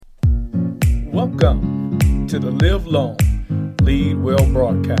Welcome to the Live Long, Lead Well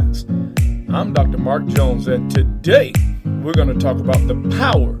broadcast. I'm Dr. Mark Jones, and today we're going to talk about the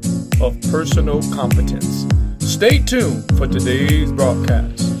power of personal competence. Stay tuned for today's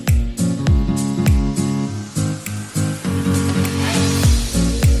broadcast.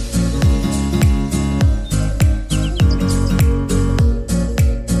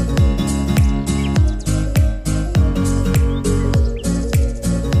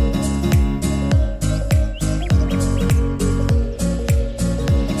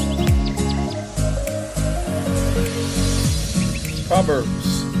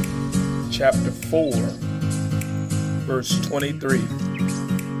 Proverbs chapter 4, verse 23.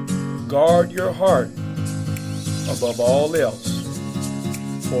 Guard your heart above all else,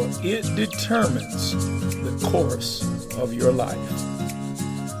 for it determines the course of your life.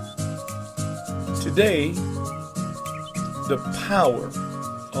 Today, the power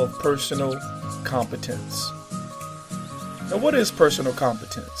of personal competence. Now, what is personal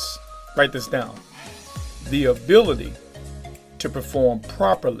competence? Write this down. The ability to perform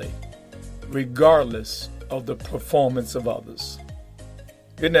properly regardless of the performance of others.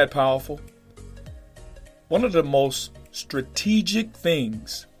 Isn't that powerful? One of the most strategic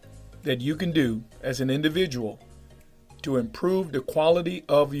things that you can do as an individual to improve the quality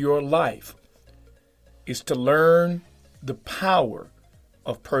of your life is to learn the power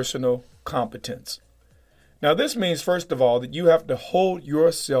of personal competence. Now, this means, first of all, that you have to hold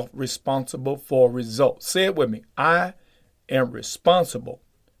yourself responsible for results. Say it with me. I am responsible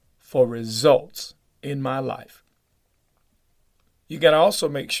for results in my life. You got to also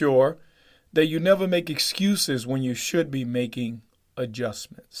make sure that you never make excuses when you should be making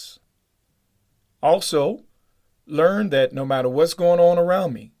adjustments. Also, learn that no matter what's going on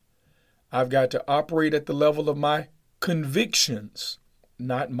around me, I've got to operate at the level of my convictions,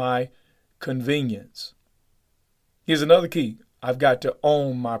 not my convenience. Here's another key. I've got to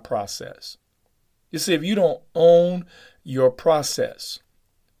own my process. You see, if you don't own your process,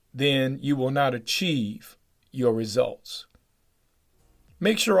 then you will not achieve your results.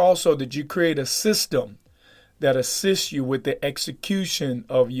 Make sure also that you create a system that assists you with the execution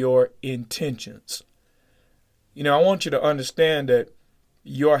of your intentions. You know, I want you to understand that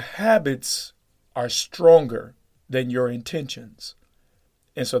your habits are stronger than your intentions.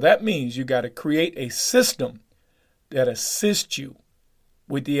 And so that means you got to create a system that assists you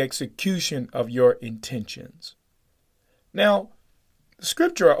with the execution of your intentions. Now, the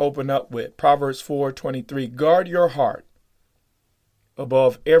scripture I open up with, Proverbs 4:23, guard your heart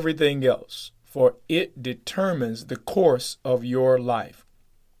above everything else, for it determines the course of your life.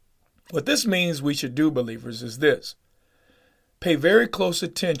 What this means we should do, believers, is this. Pay very close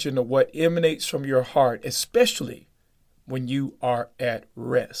attention to what emanates from your heart, especially when you are at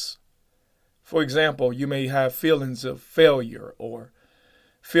rest. For example, you may have feelings of failure or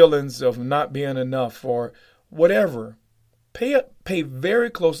feelings of not being enough or whatever. Pay very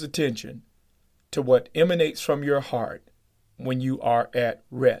close attention to what emanates from your heart when you are at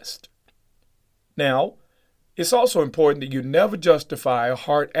rest. Now, it's also important that you never justify a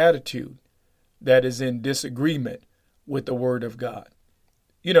heart attitude that is in disagreement with the Word of God.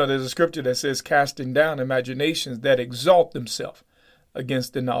 You know, there's a scripture that says, casting down imaginations that exalt themselves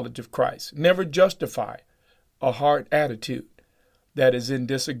against the knowledge of Christ. Never justify a heart attitude that is in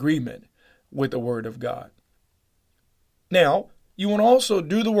disagreement with the Word of God. Now, you want to also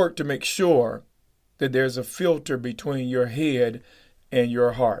do the work to make sure that there's a filter between your head and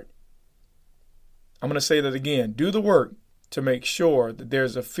your heart. I'm going to say that again. Do the work to make sure that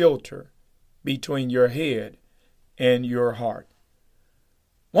there's a filter between your head and your heart.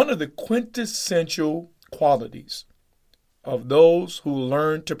 One of the quintessential qualities of those who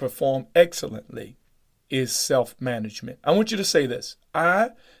learn to perform excellently is self-management. I want you to say this. I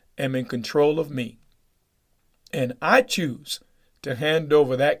am in control of me, and I choose to hand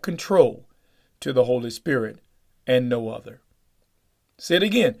over that control to the Holy Spirit and no other. Say it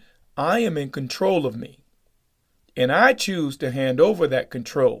again. I am in control of me, and I choose to hand over that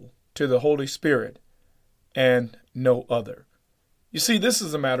control to the Holy Spirit and no other. You see, this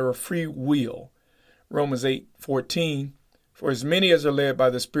is a matter of free will. Romans 8:14, for as many as are led by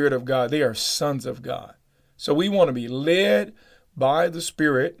the Spirit of God, they are sons of God. So we want to be led by the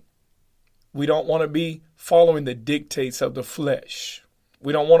Spirit. We don't want to be following the dictates of the flesh.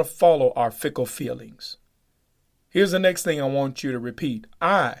 We don't want to follow our fickle feelings. Here's the next thing I want you to repeat.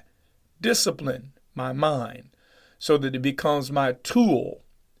 I discipline my mind so that it becomes my tool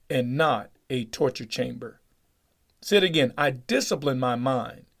and not a torture chamber. Say it again. I discipline my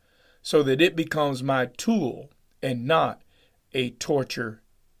mind so that it becomes my tool and not a torture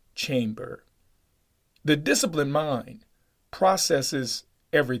chamber. The disciplined mind processes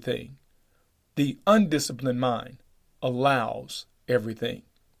everything. The undisciplined mind allows everything.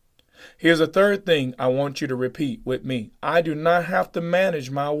 Here's a third thing I want you to repeat with me. I do not have to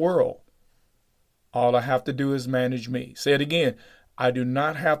manage my world. All I have to do is manage me. Say it again. I do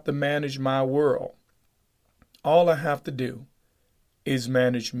not have to manage my world. All I have to do is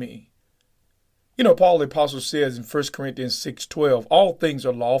manage me. You know, Paul the Apostle says in 1 Corinthians 6:12, all things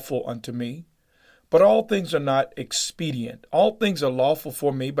are lawful unto me, but all things are not expedient. All things are lawful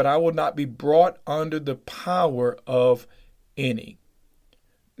for me, but I will not be brought under the power of any.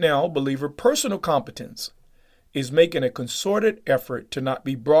 Now, believer, personal competence is making a concerted effort to not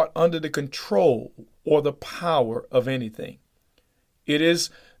be brought under the control or the power of anything. It is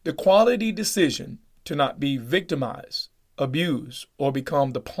the quality decision to not be victimized, abused, or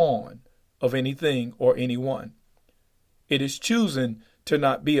become the pawn of anything or anyone. It is choosing to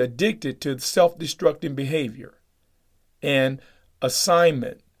not be addicted to self-destructing behavior and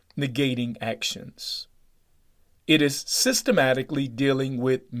assignment negating actions. It is systematically dealing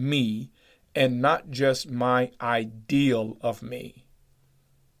with me and not just my ideal of me.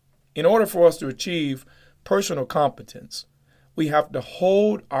 In order for us to achieve personal competence, we have to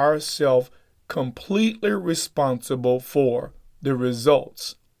hold ourselves completely responsible for the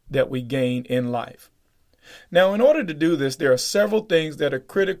results that we gain in life. Now, in order to do this, there are several things that are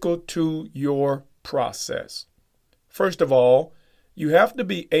critical to your process. First of all, you have to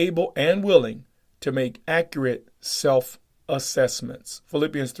be able and willing to make accurate self-assessments.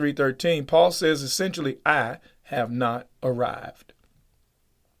 Philippians 3:13, Paul says essentially, I have not arrived.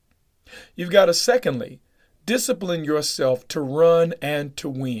 You've got to, secondly, discipline yourself to run and to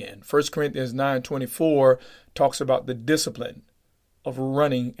win. 1 Corinthians 9:24 talks about the discipline of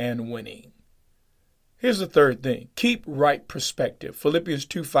running and winning. Here's the third thing. Keep right perspective. Philippians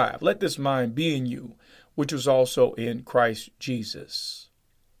 2:5, let this mind be in you, which was also in Christ Jesus.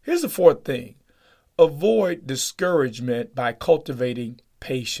 Here's the fourth thing. Avoid discouragement by cultivating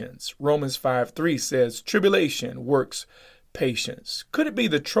patience. Romans 5:3 says, tribulation works patience. Could it be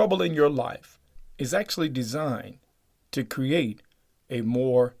the trouble in your life is actually designed to create a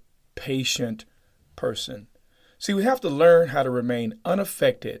more patient person? See, we have to learn how to remain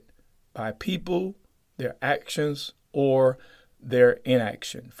unaffected by people, their actions, or their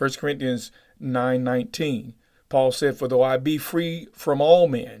inaction. 1 Corinthians 9:19. Paul said, for though I be free from all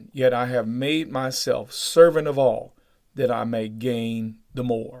men, yet I have made myself servant of all, that I may gain the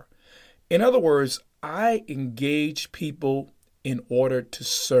more. In other words, I engage people in order to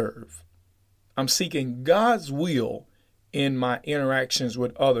serve. I'm seeking God's will in my interactions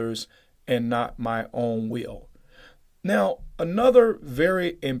with others and not my own will. Now, another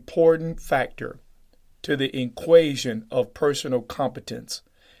very important factor to the equation of personal competence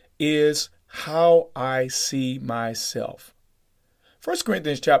is how I see myself. 1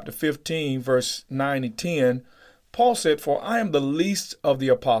 Corinthians chapter 15, verse 9 and 10, Paul said, for I am the least of the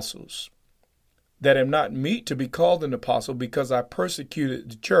apostles, that am not meet to be called an apostle because I persecuted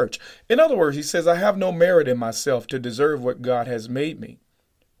the church. In other words, he says, I have no merit in myself to deserve what God has made me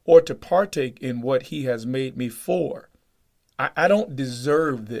or to partake in what he has made me for. I don't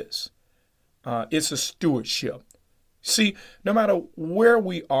deserve this. It's a stewardship. See, no matter where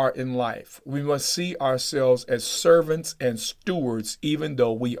we are in life, we must see ourselves as servants and stewards, even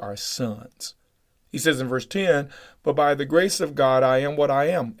though we are sons. He says in verse 10, but by the grace of God, I am what I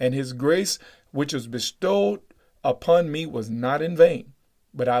am, and his grace, which was bestowed upon me, was not in vain,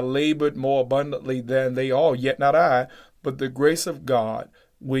 but I labored more abundantly than they all, yet not I, but the grace of God,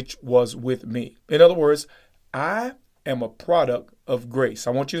 which was with me. In other words, I am a product of grace.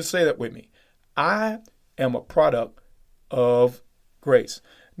 I want you to say that with me. I am a product of grace.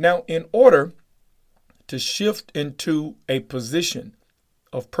 Now, in order to shift into a position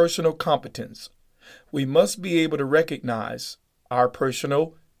of personal competence, we must be able to recognize our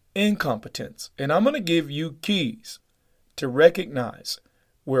personal incompetence. And I'm going to give you keys to recognize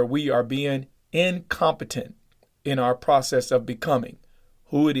where we are being incompetent in our process of becoming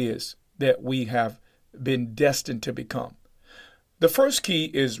who it is that we have been destined to become. The first key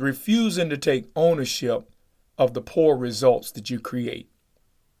is refusing to take ownership of the poor results that you create.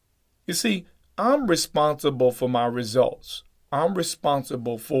 You see, I'm responsible for my results. I'm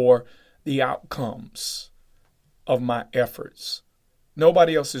responsible for the outcomes of my efforts.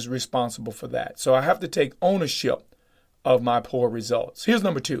 Nobody else is responsible for that. So I have to take ownership of my poor results. Here's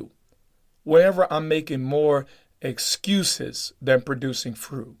number two. Whenever I'm making more excuses than producing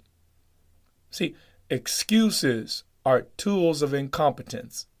fruit. See, excuses are tools of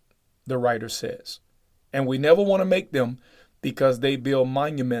incompetence, the writer says. And we never want to make them because they build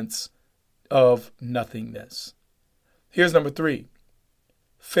monuments of nothingness. Here's number 3.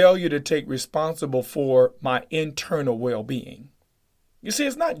 Failure to take responsible for my internal well-being. You see,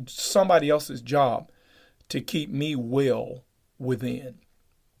 it's not somebody else's job to keep me well within.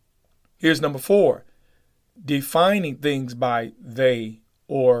 Here's number 4. Defining things by they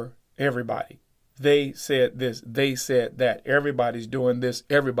or everybody. They said this, they said that, everybody's doing this,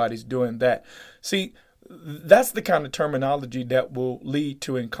 everybody's doing that. See, that's the kind of terminology that will lead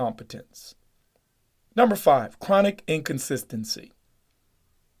to incompetence. Number 5, chronic inconsistency.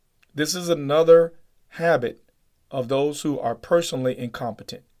 This is another habit of those who are personally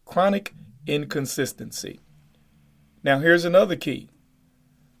incompetent. Chronic inconsistency. Now, here's another key.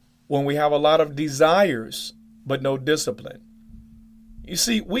 When we have a lot of desires, but no discipline. You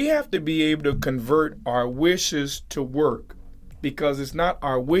see, we have to be able to convert our wishes to work, because it's not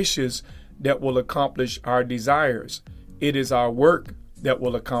our wishes that will accomplish our desires. It is our work that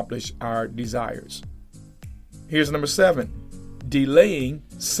will accomplish our desires. Here's number 7, delaying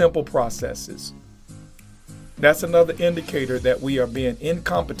simple processes. That's another indicator that we are being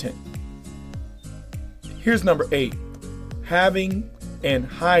incompetent. Here's number 8, having and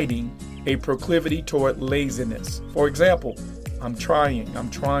hiding a proclivity toward laziness. For example, I'm trying.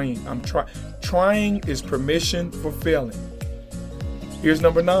 Trying is permission for failing. Here's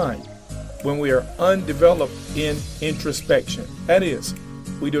number 9, when we are undeveloped in introspection. That is,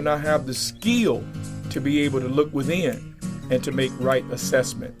 we do not have the skill to be able to look within and to make right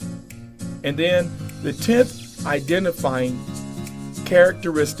assessment. And then the 10th identifying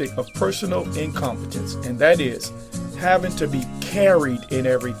characteristic of personal incompetence, and that is having to be carried in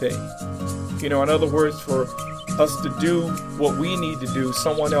everything. In other words, for us to do what we need to do,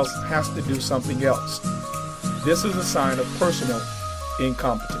 someone else has to do something else. This is a sign of personal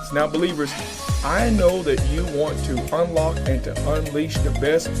incompetence. Now, believers, I know that you want to unlock and to unleash the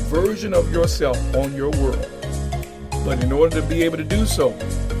best version of yourself on your world. But in order to be able to do so,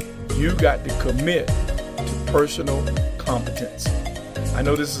 you got to commit to personal competence. I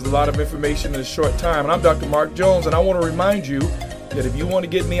know this is a lot of information in a short time, and I'm Dr. Mark Jones, and I want to remind you that if you want to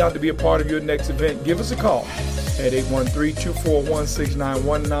get me out to be a part of your next event, give us a call at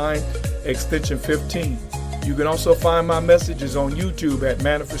 813-241-6919, extension 15. You can also find my messages on YouTube at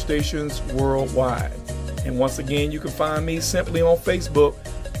Manifestations Worldwide. And once again, you can find me simply on Facebook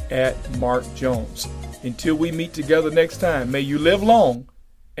at Mark Jones. Until we meet together next time, may you live long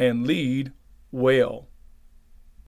and lead well.